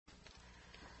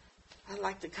I'd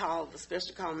like to call the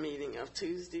special call meeting of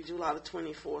Tuesday, July the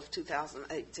 24th,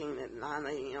 2018 at 9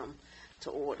 a.m. to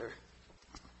order.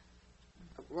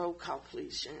 Roll call,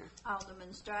 please, Sharon.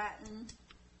 Alderman Stratton.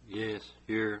 Yes,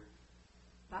 here.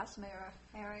 Vice Mayor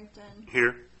Harrington.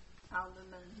 Here.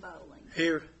 Alderman Bowling.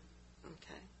 Here.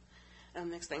 Okay.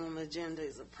 Next thing on the agenda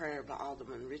is a prayer by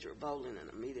Alderman Richard Bowling and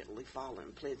immediately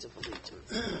following Pledge of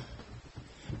Allegiance.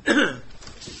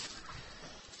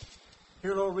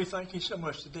 Dear Lord, we thank you so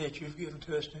much today that you've given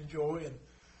to us to enjoy,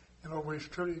 and Lord, we're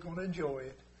truly going to enjoy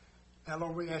it. Now,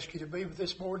 Lord, we ask you to be with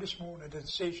this board this morning. The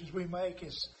decisions we make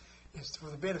is for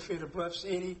the benefit of Bluff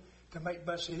City, to make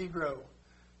Bluff City grow.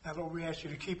 Now, Lord, we ask you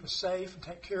to keep us safe and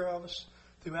take care of us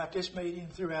throughout this meeting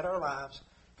and throughout our lives.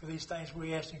 For these things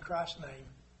we ask in Christ's name.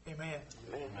 Amen.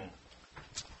 Amen.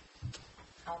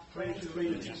 I pledge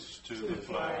allegiance to the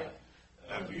flag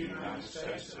of the United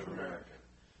States of America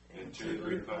and to the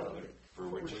republic for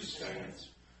which it stands,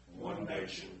 one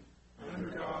nation, under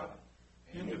God,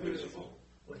 indivisible,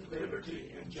 with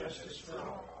liberty and justice for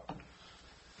all.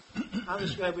 I'm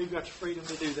just glad we've got the freedom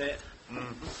to do that.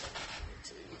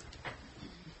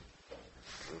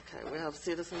 Okay, we have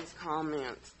citizens'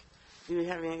 comments. Do you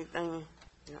have anything?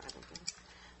 No, I don't think.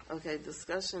 Okay,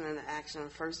 discussion and action.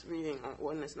 First reading on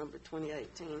ordinance number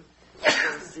 2018-003.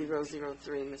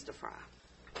 Mr. Fry.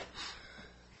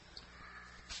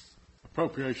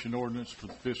 Appropriation ordinance for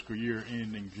the fiscal year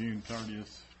ending June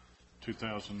 30th,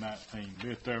 2019. Be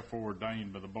it therefore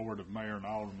ordained by the Board of Mayor and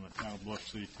Aldermen of the Town of Bluff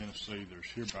City, Tennessee, there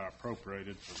is hereby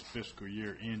appropriated for the fiscal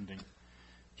year ending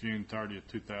June 30th,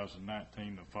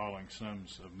 2019, the following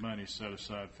sums of money set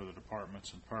aside for the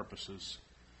departments and purposes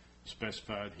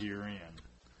specified herein.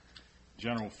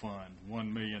 General Fund,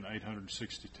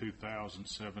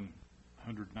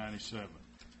 $1,862,797.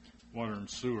 Water and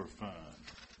Sewer Fund,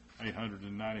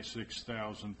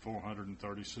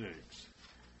 $896,436.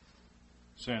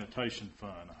 Sanitation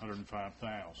Fund,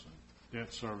 $105,000.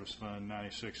 Debt Service Fund,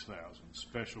 $96,000.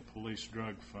 Special Police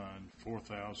Drug Fund,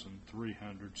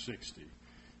 $4,360.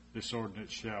 This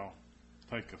ordinance shall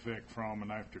take effect from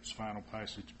and after its final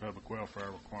passage of public welfare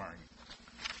requiring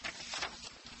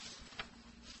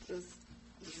it.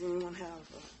 Does anyone have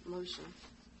a motion?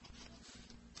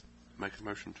 Make a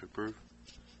motion to approve.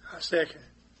 Second.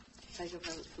 Take a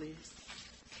vote, please.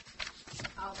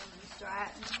 Alderman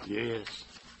Stratton. Yes.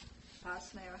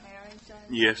 Vice Mayor Harrington.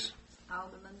 Yes.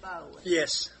 Alderman Bowling.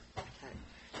 Yes. Okay.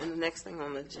 And the next thing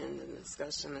on the agenda,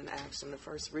 discussion and action, the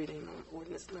first reading on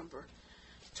ordinance number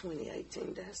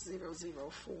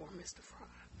 2018-004. Mr. Fry.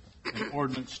 An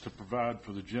ordinance to provide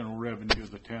for the general revenue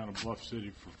of the Town of Bluff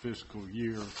City for fiscal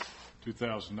year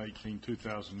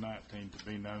 2018-2019 to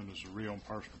be known as the Real and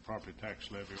Personal Property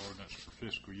Tax Levy Ordinance for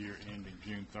fiscal year ending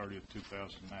June 30th,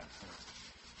 2019.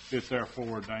 Be it therefore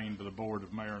ordained by the Board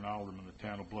of Mayor and Aldermen of the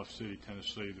Town of Bluff City,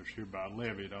 Tennessee, there is hereby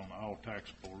levied on all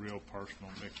taxable real, personal,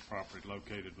 and mixed property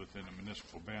located within the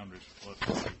municipal boundaries of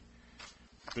Bluff City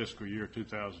fiscal year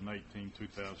 2018-2019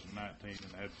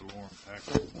 an ad valorem tax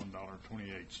of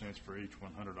 $1.28 for each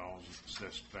 $100 of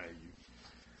assessed value.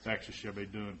 Taxes shall be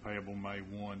due and payable May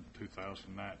 1,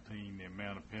 2019. The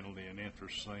amount of penalty and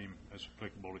interest same as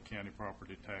applicable to county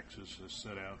property taxes as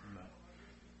set out in the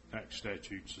tax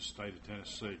statutes of the state of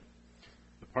Tennessee.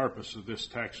 The purpose of this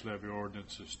tax levy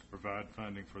ordinance is to provide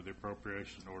funding for the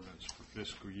appropriation ordinance for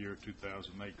fiscal year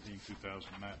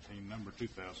 2018-2019, number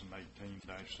 2018-003.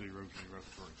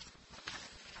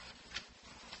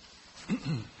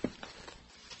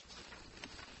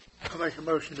 I'll make a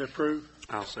motion to approve.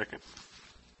 I'll second.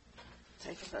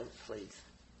 Take a vote, please.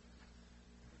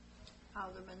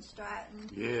 Alderman Stratton.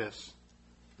 Yes.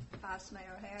 Vice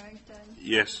Mayor Harrington.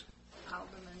 Yes.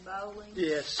 Alderman Bowling.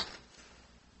 Yes.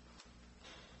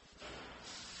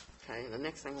 Okay, the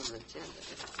next thing on the agenda is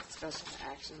discussion and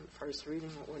action, first reading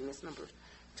on ordinance number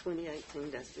 2018-005.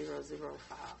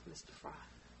 Mr. Fry.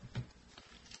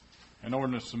 An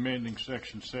ordinance amending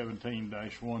section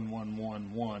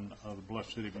 17-1111 of the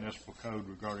Bluff City Municipal Code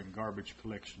regarding garbage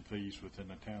collection fees within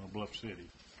the Town of Bluff City.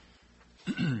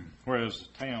 Whereas the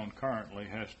town currently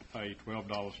has to pay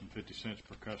 $12.50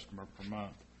 per customer per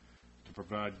month to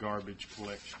provide garbage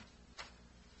collection.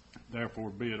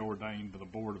 Therefore, be it ordained by the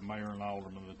Board of Mayor and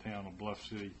Aldermen of the Town of Bluff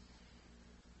City,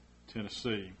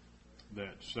 Tennessee,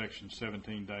 that section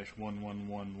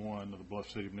 17-1111 of the Bluff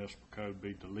City Municipal Code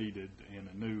be deleted and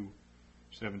a new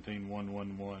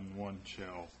 17-1111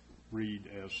 shall read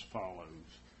as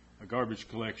follows. A garbage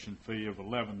collection fee of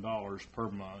 $11 per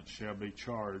month shall be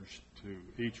charged to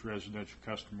each residential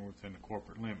customer within the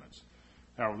corporate limits.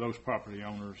 However, those property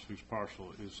owners whose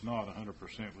parcel is not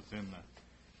 100% within the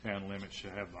town limits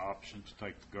shall have the option to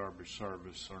take the garbage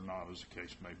service or not, as the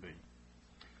case may be.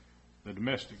 The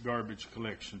domestic garbage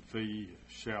collection fee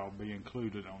shall be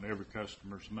included on every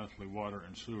customer's monthly water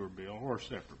and sewer bill or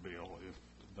separate bill if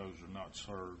those are not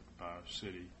served by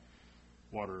city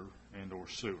water and or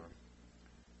sewer.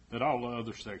 That all the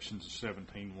other sections of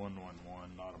 17-111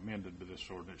 not amended by this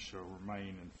ordinance shall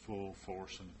remain in full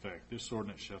force and effect. This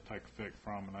ordinance shall take effect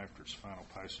from and after its final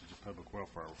passage of public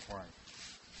welfare requirement.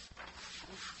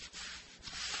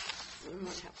 We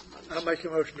might have a motion. I make a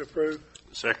motion to approve.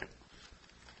 Second.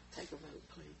 Take a vote,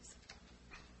 please.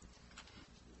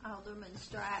 Alderman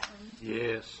Stratton,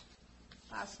 Yes.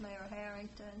 Vice Mayor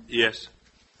Harrington, Yes.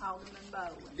 Alderman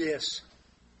Bowen. Yes.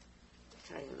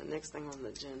 Okay, and the next thing on the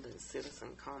agenda is citizen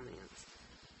comments.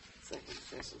 Second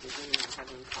session, does anyone have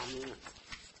any comments?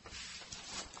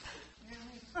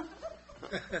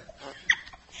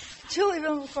 Julie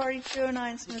Vimble,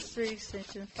 4209 Smith Street,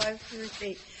 Extension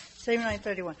 538,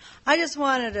 7931. I just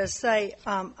wanted to say,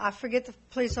 I forget the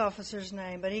police officer's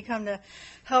name, but he come to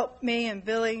help me, and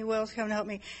Billy Wells come to help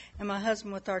me, and my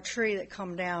husband with our tree that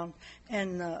come down.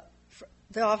 And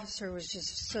the officer was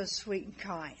just so sweet and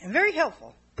kind and very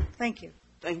helpful. Thank you.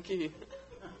 Thank you.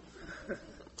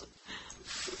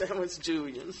 That was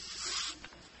Julian.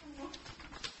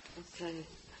 Okay.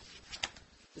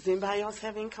 Does anybody else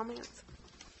have any comments?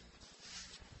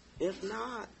 If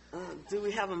not, do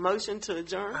we have a motion to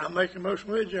adjourn? I make a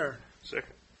motion we adjourn.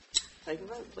 Second. Take a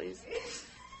vote, please.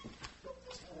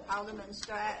 Alderman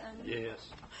Stratton, Yes.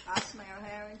 Vice Mayor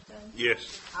Harrington,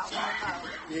 Yes. Alderman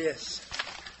Bowen. Yes.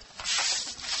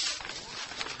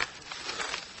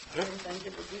 I didn't think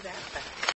it would be that fast.